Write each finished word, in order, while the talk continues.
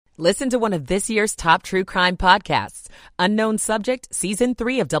Listen to one of this year's top true crime podcasts. Unknown Subject, Season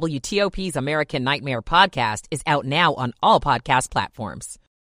 3 of WTOP's American Nightmare podcast is out now on all podcast platforms.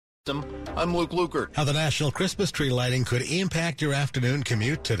 I'm Luke Lukert. How the National Christmas Tree Lighting could impact your afternoon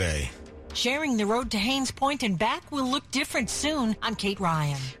commute today. Sharing the road to Haynes Point and back will look different soon. I'm Kate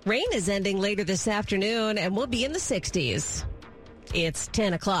Ryan. Rain is ending later this afternoon and we'll be in the 60s. It's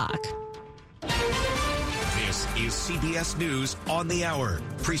 10 o'clock. This is CBS News on the Hour,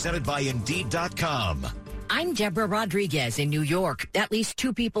 presented by Indeed.com. I'm Deborah Rodriguez in New York. At least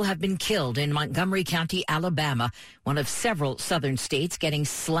 2 people have been killed in Montgomery County, Alabama, one of several southern states getting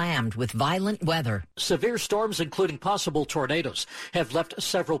slammed with violent weather. Severe storms, including possible tornadoes, have left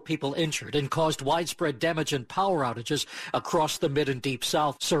several people injured and caused widespread damage and power outages across the mid and deep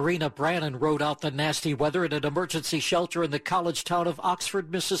south. Serena Brannon rode out the nasty weather in an emergency shelter in the college town of Oxford,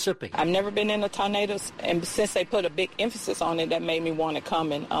 Mississippi. I've never been in a tornado, and since they put a big emphasis on it, that made me want to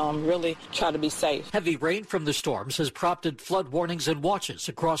come and really try to be safe. Heavy rain from the storms has prompted flood warnings and watches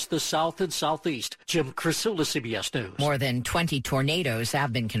across the south and southeast. Jim Crisula, CBS News. More than 20 tornadoes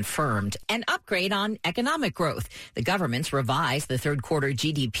have been confirmed. An upgrade on economic growth. The government's revised the third quarter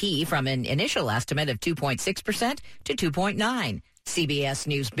GDP from an initial estimate of 2.6% to 2.9%. CBS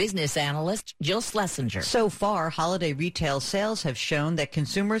News business analyst Jill Schlesinger. So far, holiday retail sales have shown that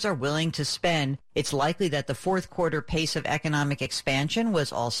consumers are willing to spend. It's likely that the fourth quarter pace of economic expansion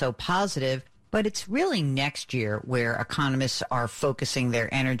was also positive. But it's really next year where economists are focusing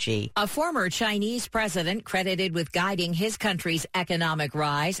their energy. A former Chinese president credited with guiding his country's economic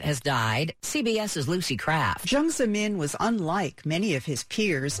rise has died. CBS's Lucy Kraft. Jiang Zemin was unlike many of his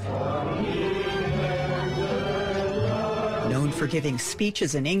peers. Known for giving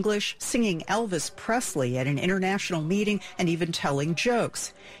speeches in English, singing Elvis Presley at an international meeting, and even telling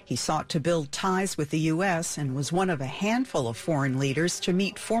jokes. He sought to build ties with the U.S. and was one of a handful of foreign leaders to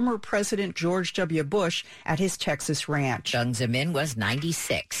meet former President George W. Bush at his Texas ranch. Jiang Zemin was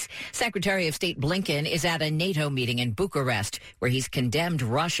 96. Secretary of State Blinken is at a NATO meeting in Bucharest, where he's condemned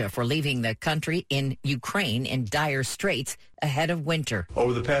Russia for leaving the country in Ukraine in dire straits ahead of winter.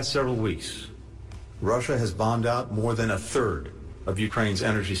 Over the past several weeks, Russia has bombed out more than a third of Ukraine's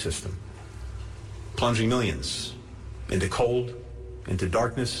energy system, plunging millions into cold, into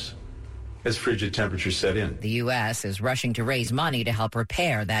darkness, as frigid temperatures set in. The U.S. is rushing to raise money to help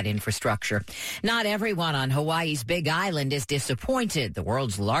repair that infrastructure. Not everyone on Hawaii's Big Island is disappointed. The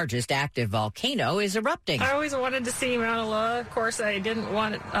world's largest active volcano is erupting. I always wanted to see Mauna Loa. Of course, I didn't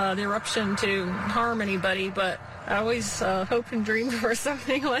want the eruption to harm anybody, but I always hope and dream for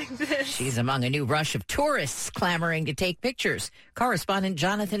something like this. She's among a new rush of tourists clamoring to take pictures. Correspondent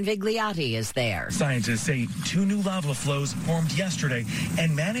Jonathan Vigliotti is there. Scientists say 2 new lava flows formed yesterday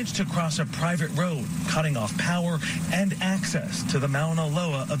and managed to cross a private road, cutting off power and access to the Mauna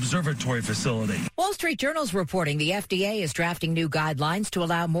Loa Observatory facility. Wall Street Journal's reporting the FDA is drafting new guidelines to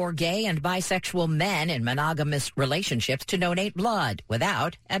allow more gay and bisexual men in monogamous relationships to donate blood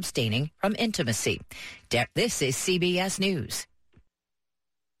without abstaining from intimacy. This is CBS News.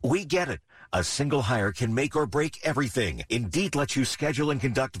 We get it. A single hire can make or break everything. Indeed lets you schedule and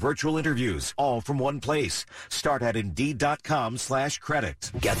conduct virtual interviews, all from one place. Start at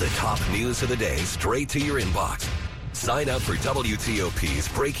Indeed.com/credit. Get the top news of the day straight to your inbox. Sign up for WTOP's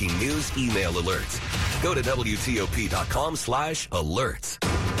breaking news email alerts. Go to WTOP.com/alerts.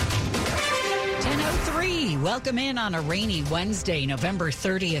 10:03. Welcome in on a rainy Wednesday, November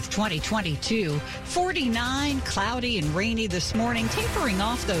 30th, 2022. 49, cloudy and rainy this morning. Tapering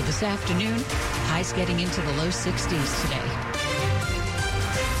off, though, this afternoon. Highs getting into the low 60s today.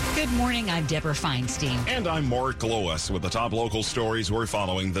 Good morning. I'm Deborah Feinstein. And I'm Mark Lois with the top local stories we're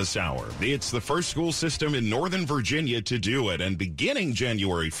following this hour. It's the first school system in Northern Virginia to do it. And beginning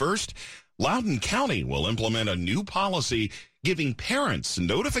January 1st, Loudoun County will implement a new policy giving parents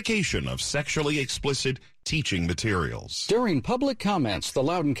notification of sexually explicit teaching materials. During public comments, the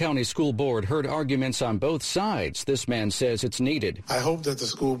Loudoun County School Board heard arguments on both sides. This man says it's needed. I hope that the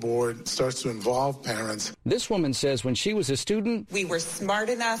school board starts to involve parents. This woman says when she was a student, we were smart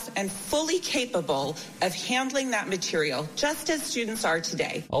enough and fully capable of handling that material, just as students are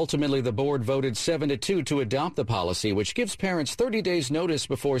today. Ultimately, the board voted 7-2 to adopt the policy, which gives parents 30 days notice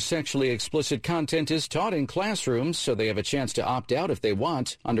before sexually explicit content is taught in classrooms, so they have a chance to opt out if they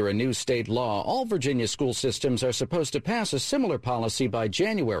want. Under a new state law, all Virginia school systems are supposed to pass a similar policy by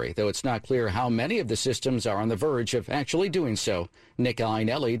January, though it's not clear how many of the systems are on the verge of actually doing so. Nick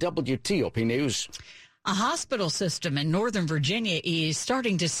Iannelli, WTOP News. A hospital system in Northern Virginia is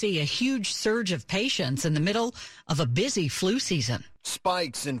starting to see a huge surge of patients in the middle of a busy flu season.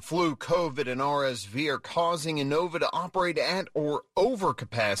 Spikes in flu, COVID, and RSV are causing Inova to operate at or over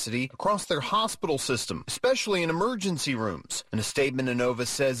capacity across their hospital system, especially in emergency rooms. In a statement, Inova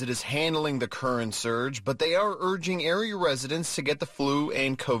says it is handling the current surge, but they are urging area residents to get the flu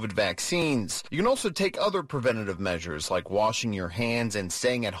and COVID vaccines. You can also take other preventative measures like washing your hands and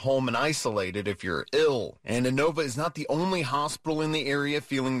staying at home and isolated if you're ill. And Inova is not the only hospital in the area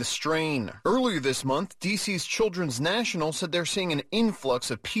feeling the strain. Earlier this month, DC's Children's National said they're seeing an influx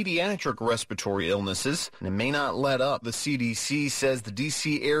of pediatric respiratory illnesses, and it may not let up. The CDC says the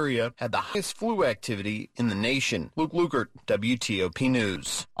D.C. area had the highest flu activity in the nation. Luke Lukert, WTOP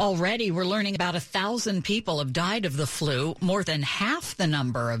News. Already, we're learning about 1,000 people have died of the flu, more than half the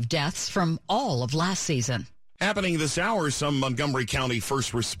number of deaths from all of last season. Happening this hour, some Montgomery County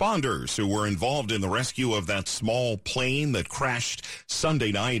first responders who were involved in the rescue of that small plane that crashed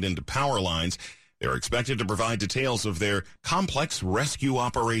Sunday night into power lines. They're expected to provide details of their complex rescue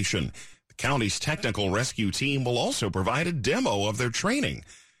operation. The county's technical rescue team will also provide a demo of their training.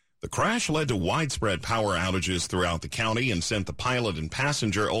 The crash led to widespread power outages throughout the county and sent the pilot and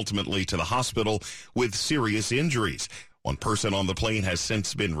passenger ultimately to the hospital with serious injuries. One person on the plane has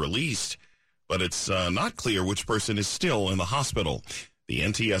since been released, but it's not clear which person is still in the hospital. The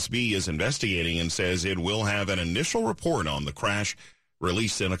NTSB is investigating and says it will have an initial report on the crash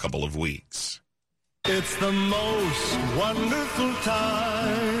released in a couple of weeks. It's the most wonderful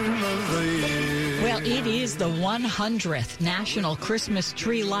time of the year. Well, it is the 100th National Christmas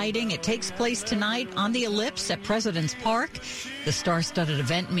Tree Lighting. It takes place tonight on the Ellipse at President's Park. The star-studded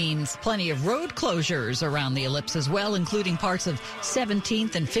event means plenty of road closures around the Ellipse as well, including parts of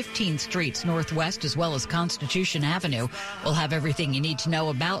 17th and 15th Streets Northwest, as well as Constitution Avenue. We'll have everything you need to know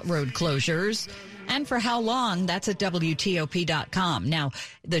about road closures. And for how long, that's at WTOP.com. Now,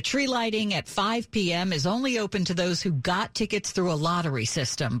 the tree lighting at 5 p.m. is only open to those who got tickets through a lottery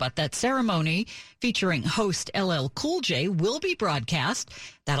system. But that ceremony featuring host LL Cool J will be broadcast.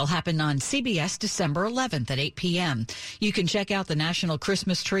 That'll happen on CBS December 11th at 8 p.m. You can check out the National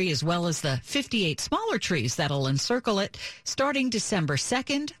Christmas Tree as well as the 58 smaller trees that'll encircle it starting December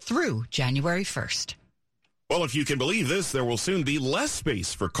 2nd through January 1st. Well, if you can believe this, there will soon be less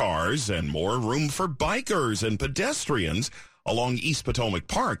space for cars and more room for bikers and pedestrians along East Potomac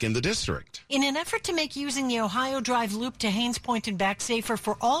Park in the district. In an effort to make using the Ohio Drive Loop to Haynes Point and back safer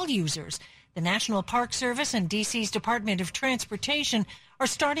for all users, the National Park Service and D.C.'s Department of Transportation are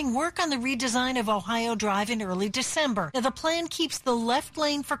starting work on the redesign of Ohio Drive in early December. Now, the plan keeps the left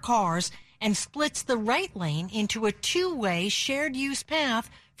lane for cars and splits the right lane into a two-way shared-use path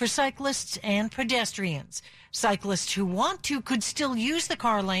for cyclists and pedestrians. Cyclists who want to could still use the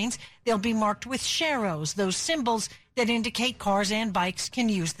car lanes. They'll be marked with sharrows, those symbols that indicate cars and bikes can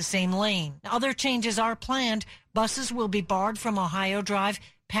use the same lane. Other changes are planned. Buses will be barred from Ohio Drive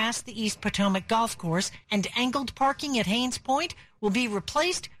past the East Potomac Golf Course, and angled parking at Haynes Point will be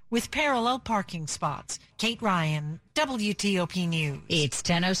replaced with parallel parking spots. Kate Ryan, WTOP News. It's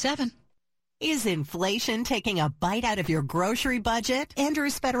 10:07. Is inflation taking a bite out of your grocery budget?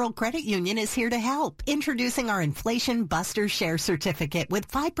 Andrews Federal Credit Union is here to help. Introducing our Inflation Buster Share Certificate with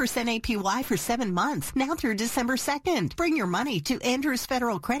 5% APY for 7 months, now through December 2nd. Bring your money to Andrews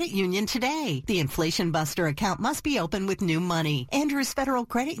Federal Credit Union today. The Inflation Buster account must be open with new money. Andrews Federal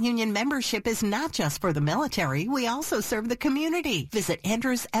Credit Union membership is not just for the military. We also serve the community. Visit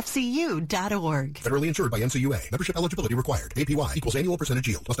AndrewsFCU.org. Federally insured by NCUA. Membership eligibility required. APY equals annual percentage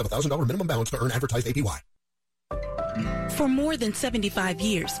yield. Must have $1,000 minimum balance to earn advertised APY. For more than 75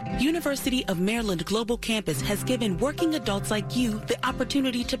 years, University of Maryland Global Campus has given working adults like you the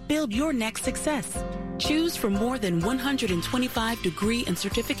opportunity to build your next success. Choose from more than 125 degree and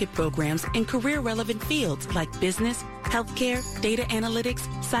certificate programs in career-relevant fields like business, healthcare, data analytics,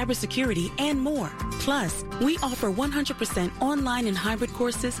 cybersecurity, and more. Plus, we offer 100% online and hybrid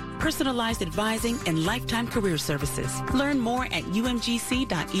courses, personalized advising, and lifetime career services. Learn more at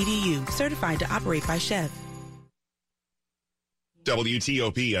umgc.edu. Certified to operate by Chev.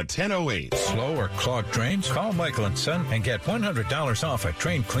 WTOP at 10:08. Slow or clogged drains? Call Michael & Son and get $100 off a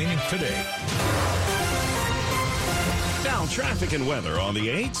drain cleaning today. Now, traffic and weather on the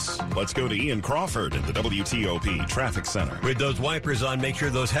 8s. Let's go to Ian Crawford at the WTOP Traffic Center. With those wipers on, make sure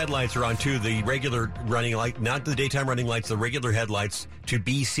those headlights are on too. The regular running light, not the daytime running lights, the regular headlights to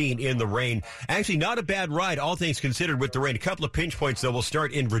be seen in the rain. Actually, not a bad ride, all things considered, with the rain. A couple of pinch points, though. We'll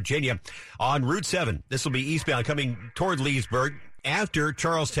start in Virginia on Route 7. This will be eastbound coming toward Leesburg. After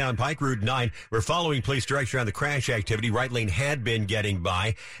Charlestown Pike, Route 9, we're following police direction on the crash activity. Right lane had been getting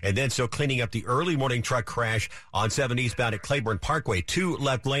by, and then so cleaning up the early morning truck crash on 7 eastbound at Claiborne Parkway. 2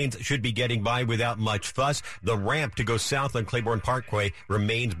 left lanes should be getting by without much fuss. The ramp to go south on Claiborne Parkway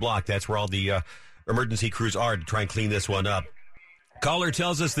remains blocked. That's where all the emergency crews are to try and clean this one up. Caller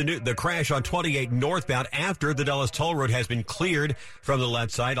tells us the crash on 28 northbound after the Dulles Toll Road has been cleared from the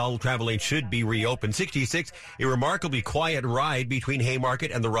left side. All travel lanes should be reopened. 66, a remarkably quiet ride between Haymarket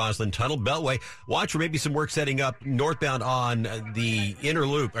and the Roslyn Tunnel. Beltway, watch for maybe some work setting up northbound on the inner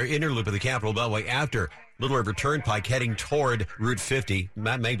loop of the Capitol Beltway after Little River Turnpike heading toward Route 50.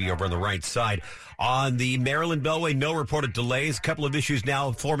 That may be over on the right side. On the Maryland Beltway, no reported delays. A couple of issues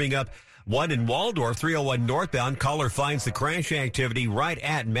now forming up. One in Waldorf, 301 northbound. Caller finds the crash activity right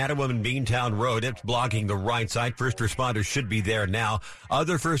at Mattawam and Beantown Road. It's blocking the right side. First responders should be there now.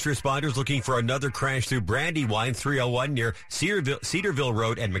 Other first responders looking for another crash through Brandywine, 301 near Cedarville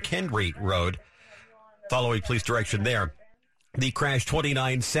Road and McHenry Road. Following police direction there. The crash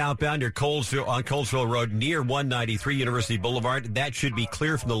 29 southbound near Colesville Road near 193 University Boulevard. That should be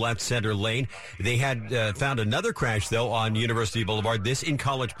clear from the left center lane. They had found another crash, though, on University Boulevard. This in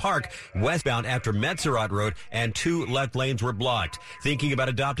College Park, westbound after Metzeroth Road, and 2 left lanes were blocked. Thinking about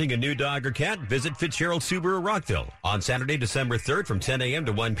adopting a new dog or cat? Visit Fitzgerald Subaru Rockville on Saturday, December 3rd from 10 a.m.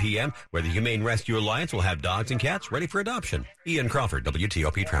 to 1 p.m., where the Humane Rescue Alliance will have dogs and cats ready for adoption. Ian Crawford,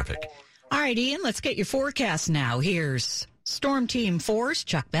 WTOP Traffic. All right, Ian, let's get your forecast now. Here's Storm Team 4's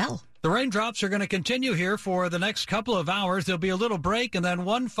Chuck Bell. The raindrops are going to continue here for the next couple of hours. There'll be a little break and then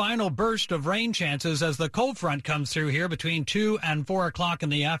one final burst of rain chances as the cold front comes through here between 2 and 4 o'clock in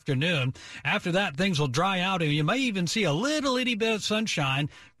the afternoon. After that, things will dry out, and you may even see a little itty bit of sunshine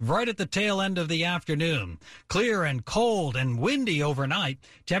right at the tail end of the afternoon. Clear and cold and windy overnight.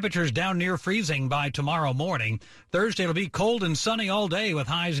 Temperatures down near freezing by tomorrow morning. Thursday will be cold and sunny all day with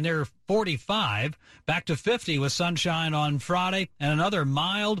highs near 45. Back to 50 with sunshine on Friday and another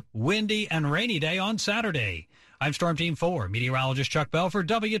mild, windy, and rainy day on Saturday. I'm Storm Team 4, meteorologist Chuck Bell for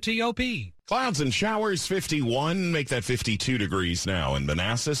WTOP. Clouds and showers, 51. Make that 52 degrees now in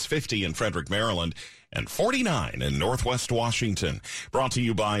Manassas, 50 in Frederick, Maryland, and 49 in Northwest Washington. Brought to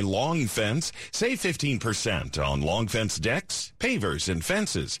you by Long Fence. Save 15% on Long Fence decks, pavers, and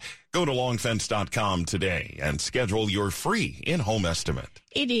fences. Go to longfence.com today and schedule your free in-home estimate.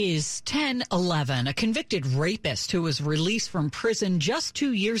 It is 10:11. A convicted rapist who was released from prison just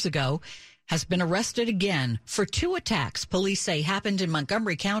 2 years ago has been arrested again for 2 attacks police say happened in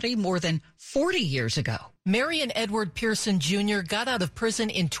Montgomery County more than 40 years ago. Marion Edward Pearson Jr. got out of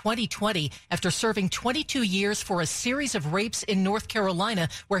prison in 2020 after serving 22 years for a series of rapes in North Carolina,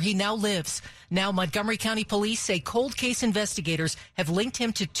 where he now lives. Now, Montgomery County police say cold case investigators have linked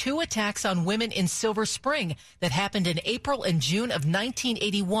him to 2 attacks on women in Silver Spring that happened in April and June of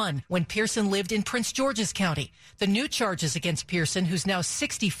 1981 when Pearson lived in Prince George's County. The new charges against Pearson, who's now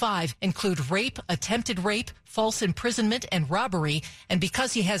 65, include rape, attempted rape, false imprisonment, and robbery. And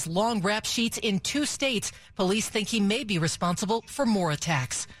because he has long rap sheets in 2 states, police think he may be responsible for more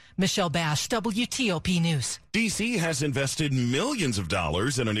attacks. Michelle Bash, WTOP News. D.C. has invested millions of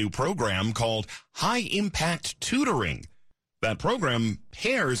dollars in a new program called High Impact Tutoring. That program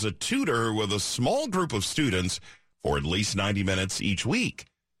pairs a tutor with a small group of students for at least 90 minutes each week.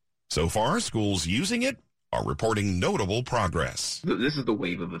 So far, schools using it are reporting notable progress. This is the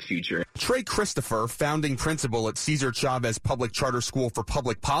wave of the future. Trey Christopher, founding principal at Cesar Chavez Public Charter School for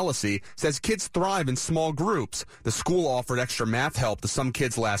Public Policy, says kids thrive in small groups. The school offered extra math help to some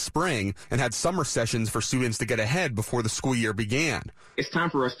kids last spring and had summer sessions for students to get ahead before the school year began. It's time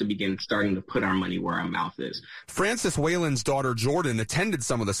for us to begin starting to put our money where our mouth is. Francis Whalen's daughter Jordan attended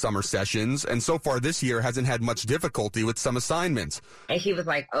some of the summer sessions and so far this year hasn't had much difficulty with some assignments. And she was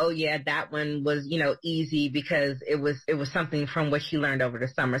like, oh yeah, that one was, easy because it was something from what she learned over the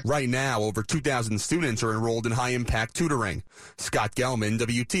summer. Right now, over 2,000 students are enrolled in high-impact tutoring. Scott Gelman,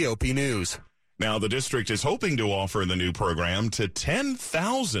 WTOP News. Now, the district is hoping to offer the new program to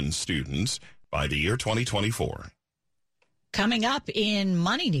 10,000 students by the year 2024. Coming up in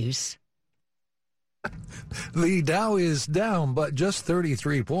Money News. The Dow is down, but just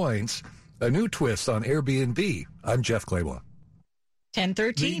 33 points. A new twist on Airbnb. I'm Jeff Claybaugh.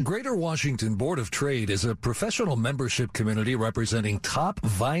 10:13. The Greater Washington Board of Trade is a professional membership community representing top,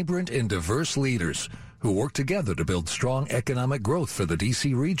 vibrant, and diverse leaders who work together to build strong economic growth for the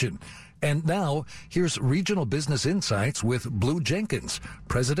D.C. region. And now, here's Regional Business Insights with Blue Jenkins,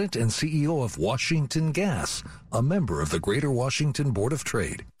 President and CEO of Washington Gas, a member of the Greater Washington Board of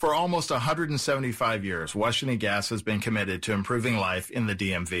Trade. For almost 175 years, Washington Gas has been committed to improving life in the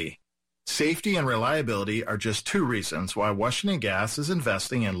DMV. Safety and reliability are just two reasons why Washington Gas is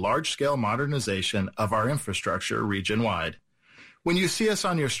investing in large-scale modernization of our infrastructure region-wide. When you see us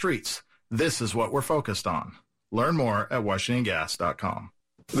on your streets, this is what we're focused on. Learn more at WashingtonGas.com.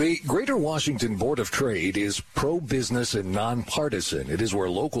 The Greater Washington Board of Trade is pro-business and nonpartisan. It is where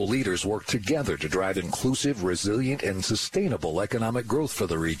local leaders work together to drive inclusive, resilient, and sustainable economic growth for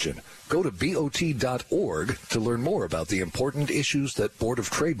the region. Go to BOT.org to learn more about the important issues that Board of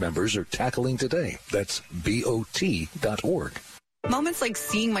Trade members are tackling today. That's BOT.org. Moments like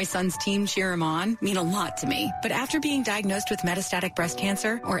seeing my son's team cheer him on mean a lot to me. But after being diagnosed with metastatic breast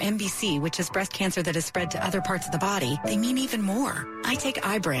cancer, or MBC, which is breast cancer that has spread to other parts of the body, they mean even more. I take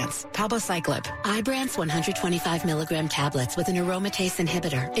Ibrance, palbociclib. Ibrance 125 milligram tablets with an aromatase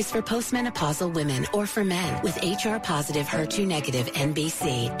inhibitor is for postmenopausal women or for men with HR-positive, HER2-negative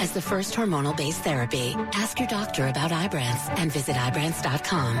MBC as the first hormonal-based therapy. Ask your doctor about Ibrance and visit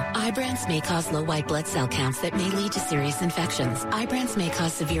Ibrance.com. Ibrance may cause low white blood cell counts that may lead to serious infections. Ibrance may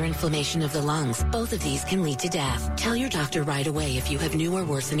cause severe inflammation of the lungs. Both of these can lead to death. Tell your doctor right away if you have new or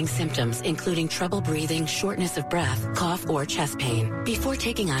worsening symptoms, including trouble breathing, shortness of breath, cough, or chest pain. Before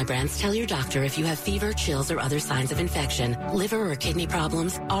taking Ibrance, tell your doctor if you have fever, chills, or other signs of infection, liver or kidney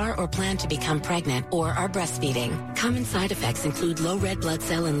problems, are or plan to become pregnant, or are breastfeeding. Common side effects include low red blood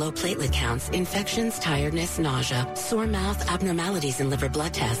cell and low platelet counts, infections, tiredness, nausea, sore mouth, abnormalities in liver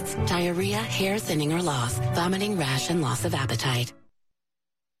blood tests, diarrhea, hair thinning or loss, vomiting, rash, and loss of appetite.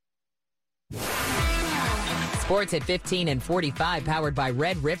 Sports at 15 and 45, powered by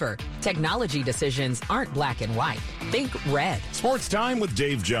Red River. Technology decisions aren't black and white. Think red. Sports time with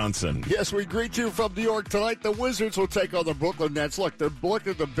Dave Johnson. Yes, we greet you from New York tonight. The Wizards will take on the Brooklyn Nets. Look, they're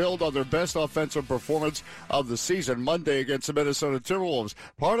looking to build on their best offensive performance of the season Monday against the Minnesota Timberwolves.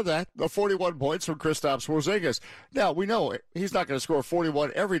 Part of that, the 41 points from Kristaps Porzingis. Now, we know he's not going to score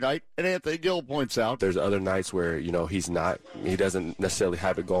 41 every night, and Anthony Gill points out. There's other nights where, he doesn't necessarily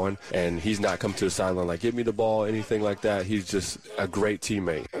have it going, and he's not come to the sideline like, give me the ball, anything like that. He's just a great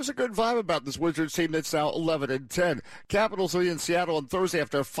teammate. There's a good vibe about this Wizards team that's now 11-10. Capitals will be in Seattle on Thursday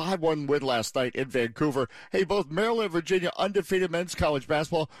after a 5-1 win last night in Vancouver. Hey, both Maryland and Virginia undefeated men's college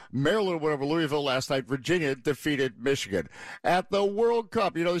basketball. Maryland went over Louisville last night. Virginia defeated Michigan. At the World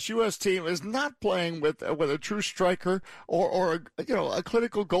Cup, this U.S. team is not playing with a true striker or a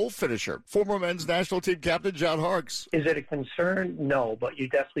clinical goal finisher. Former men's national team captain John Harkes. Is it a concern? No, but you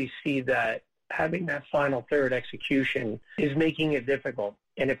definitely see that having that final third execution is making it difficult,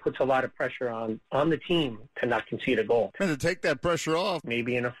 and it puts a lot of pressure on the team to not concede a goal. And to take that pressure off.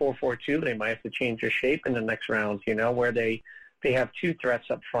 Maybe in a 4-4-2, they might have to change their shape in the next round, where they have two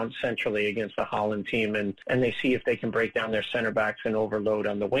threats up front centrally against the Holland team, and they see if they can break down their center backs and overload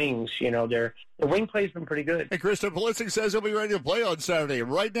on the wings. The wing play's been pretty good. And Kristen Pulisic says he'll be ready to play on Saturday.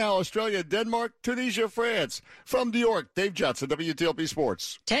 Right now, Australia, Denmark, Tunisia, France. From New York, Dave Johnson, WTOP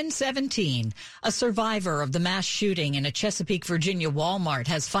Sports. 10:17. A survivor of the mass shooting in a Chesapeake, Virginia Walmart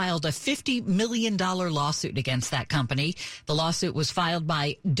has filed a $50 million lawsuit against that company. The lawsuit was filed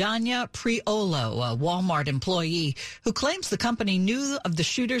by Danya Priolo, a Walmart employee, who claims the company knew of the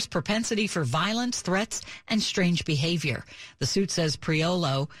shooter's propensity for violence, threats, and strange behavior. The suit says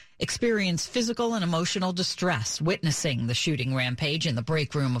Priolo experienced physical and emotional distress witnessing the shooting rampage in the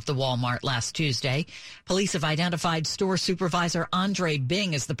break room of the Walmart last Tuesday. Police have identified store supervisor Andre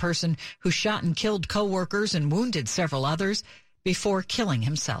Bing as the person who shot and killed coworkers and wounded several others before killing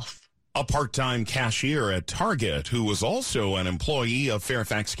himself. A part-time cashier at Target, who was also an employee of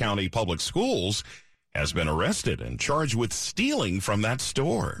Fairfax County Public Schools, has been arrested and charged with stealing from that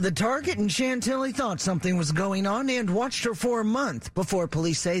store. The Target in Chantilly thought something was going on and watched her for a month before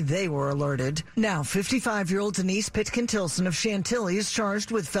police say they were alerted. Now, 55-year-old Denise Pitkin-Tilson of Chantilly is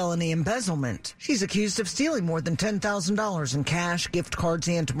charged with felony embezzlement. She's accused of stealing more than $10,000 in cash, gift cards,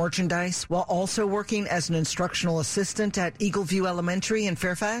 and merchandise, while also working as an instructional assistant at Eagleview Elementary in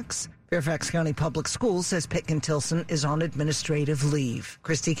Fairfax. Fairfax County Public Schools says Pitkin-Tilson is on administrative leave.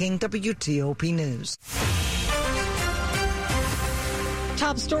 Christy King, WTOP News.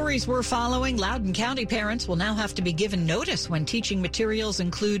 Top stories we're following. Loudoun County parents will now have to be given notice when teaching materials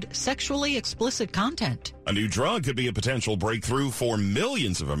include sexually explicit content. A new drug could be a potential breakthrough for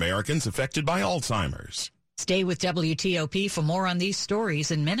millions of Americans affected by Alzheimer's. Stay with WTOP for more on these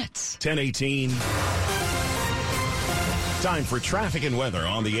stories in minutes. 10:18. Time for traffic and weather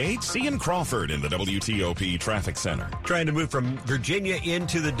on the 8th. Ian Crawford in the WTOP Traffic Center. Trying to move from Virginia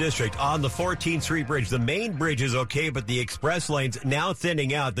into the district on the 14th Street Bridge. The main bridge is okay, but the express lanes now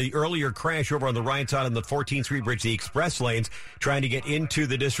thinning out. The earlier crash over on the right side on the 14th Street Bridge, the express lanes trying to get into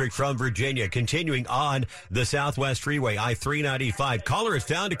the district from Virginia. Continuing on the Southwest Freeway, I-395. Caller is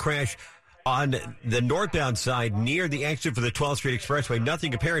found to crash On the northbound side, near the exit for the 12th Street Expressway,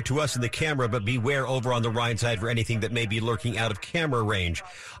 nothing apparent to us in the camera, but beware over on the right side for anything that may be lurking out of camera range.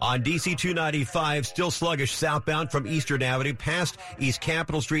 On DC 295, still sluggish southbound from Eastern Avenue, past East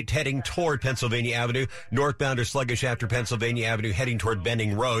Capitol Street, heading toward Pennsylvania Avenue. Northbound are sluggish after Pennsylvania Avenue, heading toward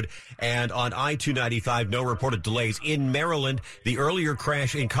Benning Road. And on I-295, no reported delays. In Maryland, the earlier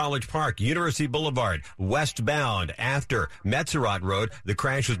crash in College Park, University Boulevard, westbound after Metzeroth Road, the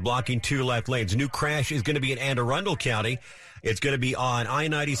crash was blocking two left lanes. A new crash is going to be in Anne Arundel County. It's going to be on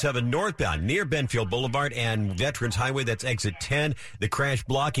I-97 northbound near Benfield Boulevard and Veterans Highway. That's exit 10. The crash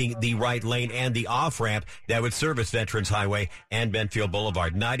blocking the right lane and the off-ramp that would service Veterans Highway and Benfield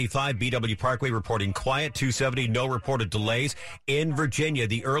Boulevard. 95 BW Parkway reporting quiet. 270, no reported delays. In Virginia,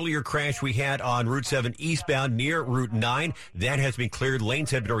 the earlier crash we had on Route 7 eastbound near Route 9, that has been cleared.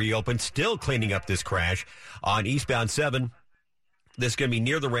 Lanes have been reopened. Still cleaning up this crash on eastbound 7. This is going to be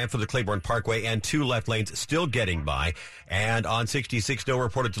near the ramp for the Claiborne Parkway, and two left lanes still getting by. And on 66, no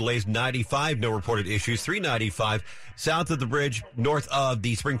reported delays. 95, no reported issues. 395, south of the bridge, north of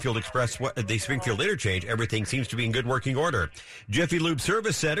the Springfield the Springfield interchange, everything seems to be in good working order. Jiffy Lube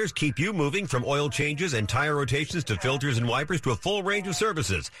service centers keep you moving from oil changes and tire rotations to filters and wipers to a full range of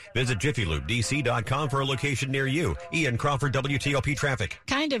services. Visit JiffyLubeDC.com for a location near you. Ian Crawford, WTOP Traffic.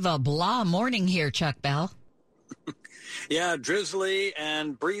 Kind of a blah morning here, Chuck Bell. Yeah, drizzly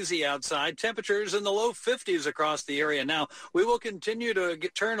and breezy outside. Temperatures in the low 50s across the area. Now, we will continue to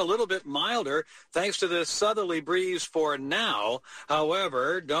turn a little bit milder thanks to this southerly breeze for now.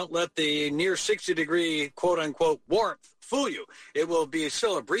 However, don't let the near 60-degree quote-unquote warmth fool you. It will be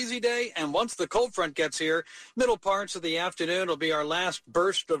still a breezy day, and once the cold front gets here, middle parts of the afternoon will be our last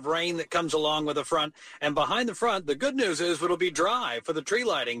burst of rain that comes along with the front. And behind the front, the good news is it'll be dry for the tree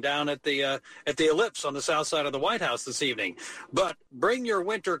lighting down at the Ellipse on the south side of the White House this evening. But bring your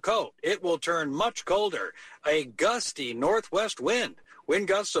winter coat. It will turn much colder. A gusty northwest wind. Wind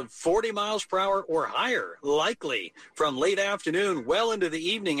gusts of 40 miles per hour or higher, likely from late afternoon well into the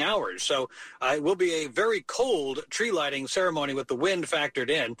evening hours. So it will be a very cold tree lighting ceremony with the wind factored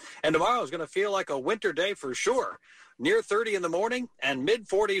in. And tomorrow is going to feel like a winter day for sure. Near 30 in the morning and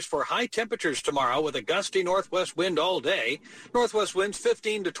mid-40s for high temperatures tomorrow with a gusty northwest wind all day. Northwest winds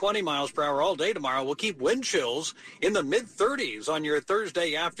 15 to 20 miles per hour all day tomorrow will keep wind chills in the mid-30s on your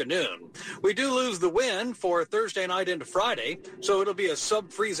Thursday afternoon. We do lose the wind for Thursday night into Friday, so it'll be a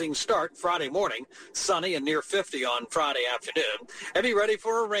sub-freezing start Friday morning. Sunny and near 50 on Friday afternoon. And be ready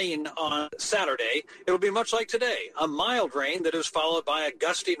for a rain on Saturday. It'll be much like today, a mild rain that is followed by a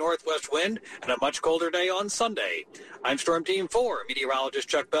gusty northwest wind and a much colder day on Sunday. I'm Storm Team 4, meteorologist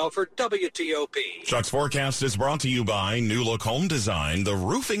Chuck Belford, WTOP. Chuck's forecast is brought to you by New Look Home Design, the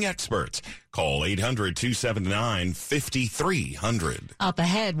roofing experts. Call 800-279-5300. Up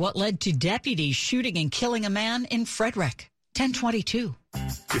ahead, what led to deputies shooting and killing a man in Frederick. 1022.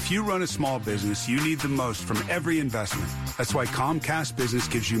 If you run a small business, you need the most from every investment. That's why Comcast Business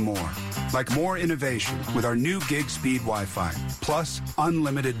gives you more. Like more innovation with our new gig speed Wi-Fi, plus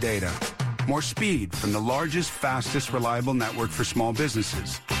unlimited data. More speed from the largest, fastest, reliable network for small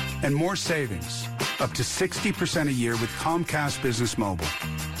businesses. And more savings, up to 60% a year with Comcast Business Mobile.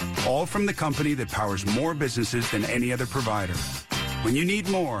 All from the company that powers more businesses than any other provider. When you need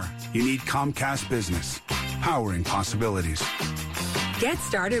more, you need Comcast Business, powering possibilities. Get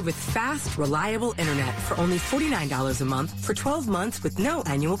started with fast, reliable internet for only $49 a month for 12 months with no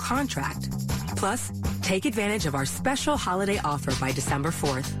annual contract. Plus, take advantage of our special holiday offer by December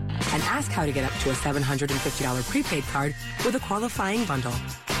 4th and ask how to get up to a $750 prepaid card with a qualifying bundle.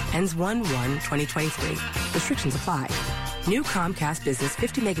 Ends 1/1/2023. Restrictions apply. New Comcast Business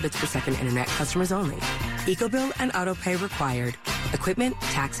 50 megabits per second internet customers only. EcoBill and autopay required. Equipment,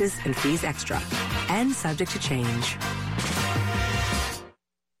 taxes, and fees extra. And subject to change.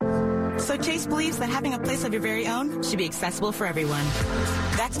 So Chase believes that having a place of your very own should be accessible for everyone.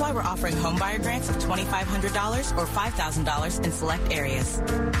 That's why we're offering homebuyer grants of $2,500 or $5,000 in select areas.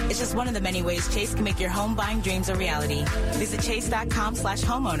 It's just one of the many ways Chase can make your home buying dreams a reality. Visit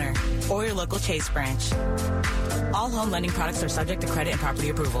chase.com/homeowner or your local Chase branch. All home lending products are subject to credit and property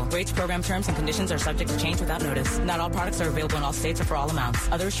approval. Rates, program terms, and conditions are subject to change without notice. Not all products are available in all states or for all amounts.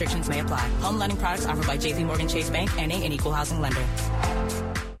 Other restrictions may apply. Home lending products offered by JP Morgan Chase Bank, N.A., an equal housing lender.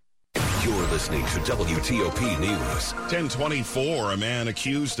 You're listening to WTOP News. 1024, a man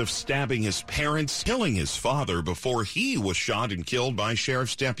accused of stabbing his parents, killing his father before he was shot and killed by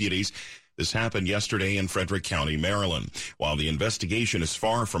sheriff's deputies. This happened yesterday in Frederick County, Maryland. While the investigation is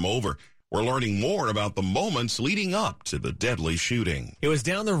far from over, We're learning more about the moments leading up to the deadly shooting. It was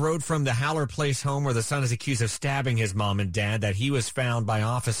down the road from the Howler Place home where the son is accused of stabbing his mom and dad that he was found by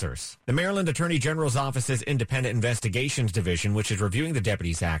officers. The Maryland Attorney General's Office's Independent Investigations Division, which is reviewing the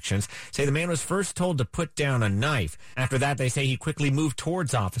deputy's actions, say the man was first told to put down a knife. After that, they say he quickly moved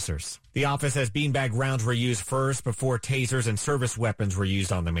towards officers. The office says beanbag rounds were used first before tasers and service weapons were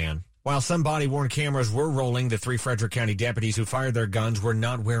used on the man. While some body-worn cameras were rolling, the 3 Frederick County deputies who fired their guns were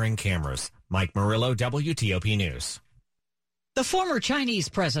not wearing cameras. Mike Murillo, WTOP News. The former Chinese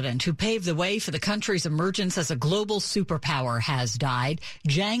president who paved the way for the country's emergence as a global superpower has died.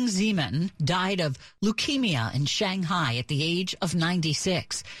 Jiang Zemin died of leukemia in Shanghai at the age of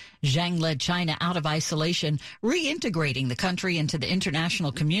 96. Jiang led China out of isolation, reintegrating the country into the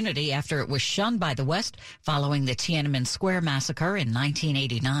international community after it was shunned by the West following the Tiananmen Square massacre in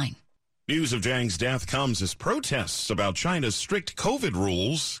 1989. News of Jiang's death comes as protests about China's strict COVID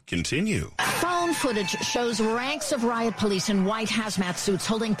rules continue. Phone footage shows ranks of riot police in white hazmat suits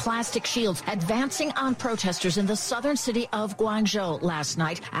holding plastic shields advancing on protesters in the southern city of Guangzhou last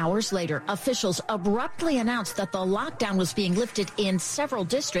night. Hours later, officials abruptly announced that the lockdown was being lifted in several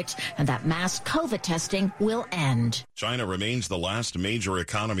districts and that mass COVID testing will end. China remains the last major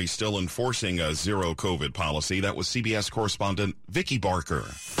economy still enforcing a zero COVID policy. That was CBS correspondent Vicki Barker.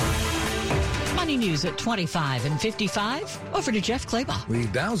 Money News at 25 and 55. Over to Jeff Claybaugh. The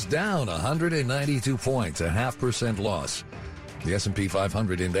Dow's down 192 points, a 0.5% loss. The S&P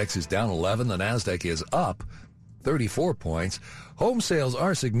 500 index is down 11. The Nasdaq is up 34 points. Home sales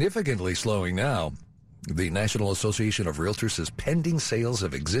are significantly slowing now. The National Association of Realtors says pending sales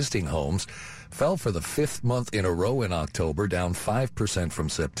of existing homes fell for the 5th month in a row in October, down 5% from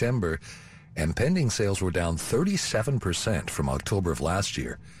September, and pending sales were down 37% from October of last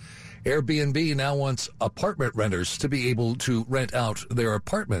year. Airbnb now wants apartment renters to be able to rent out their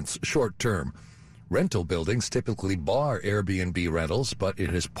apartments short-term. Rental buildings typically bar Airbnb rentals, but it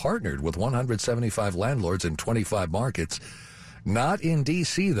has partnered with 175 landlords in 25 markets. Not in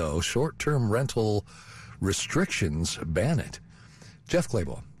D.C., though. Short-term rental restrictions ban it. Jeff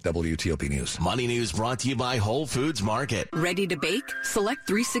Claybaugh, WTOP News. Money News brought to you by Whole Foods Market. Ready to bake? Select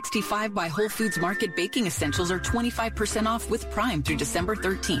 365 by Whole Foods Market baking essentials are 25% off with Prime through December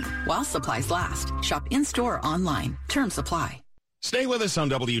 13th, while supplies last. Shop in-store or online. Terms apply. Stay with us on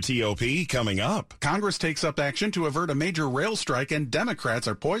WTOP. Coming up, Congress takes up action to avert a major rail strike, and Democrats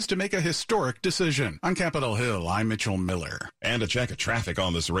are poised to make a historic decision. On Capitol Hill, I'm Mitchell Miller. And a check of traffic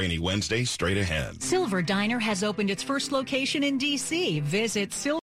on this rainy Wednesday straight ahead. Silver Diner has opened its first location in D.C. Visit Silver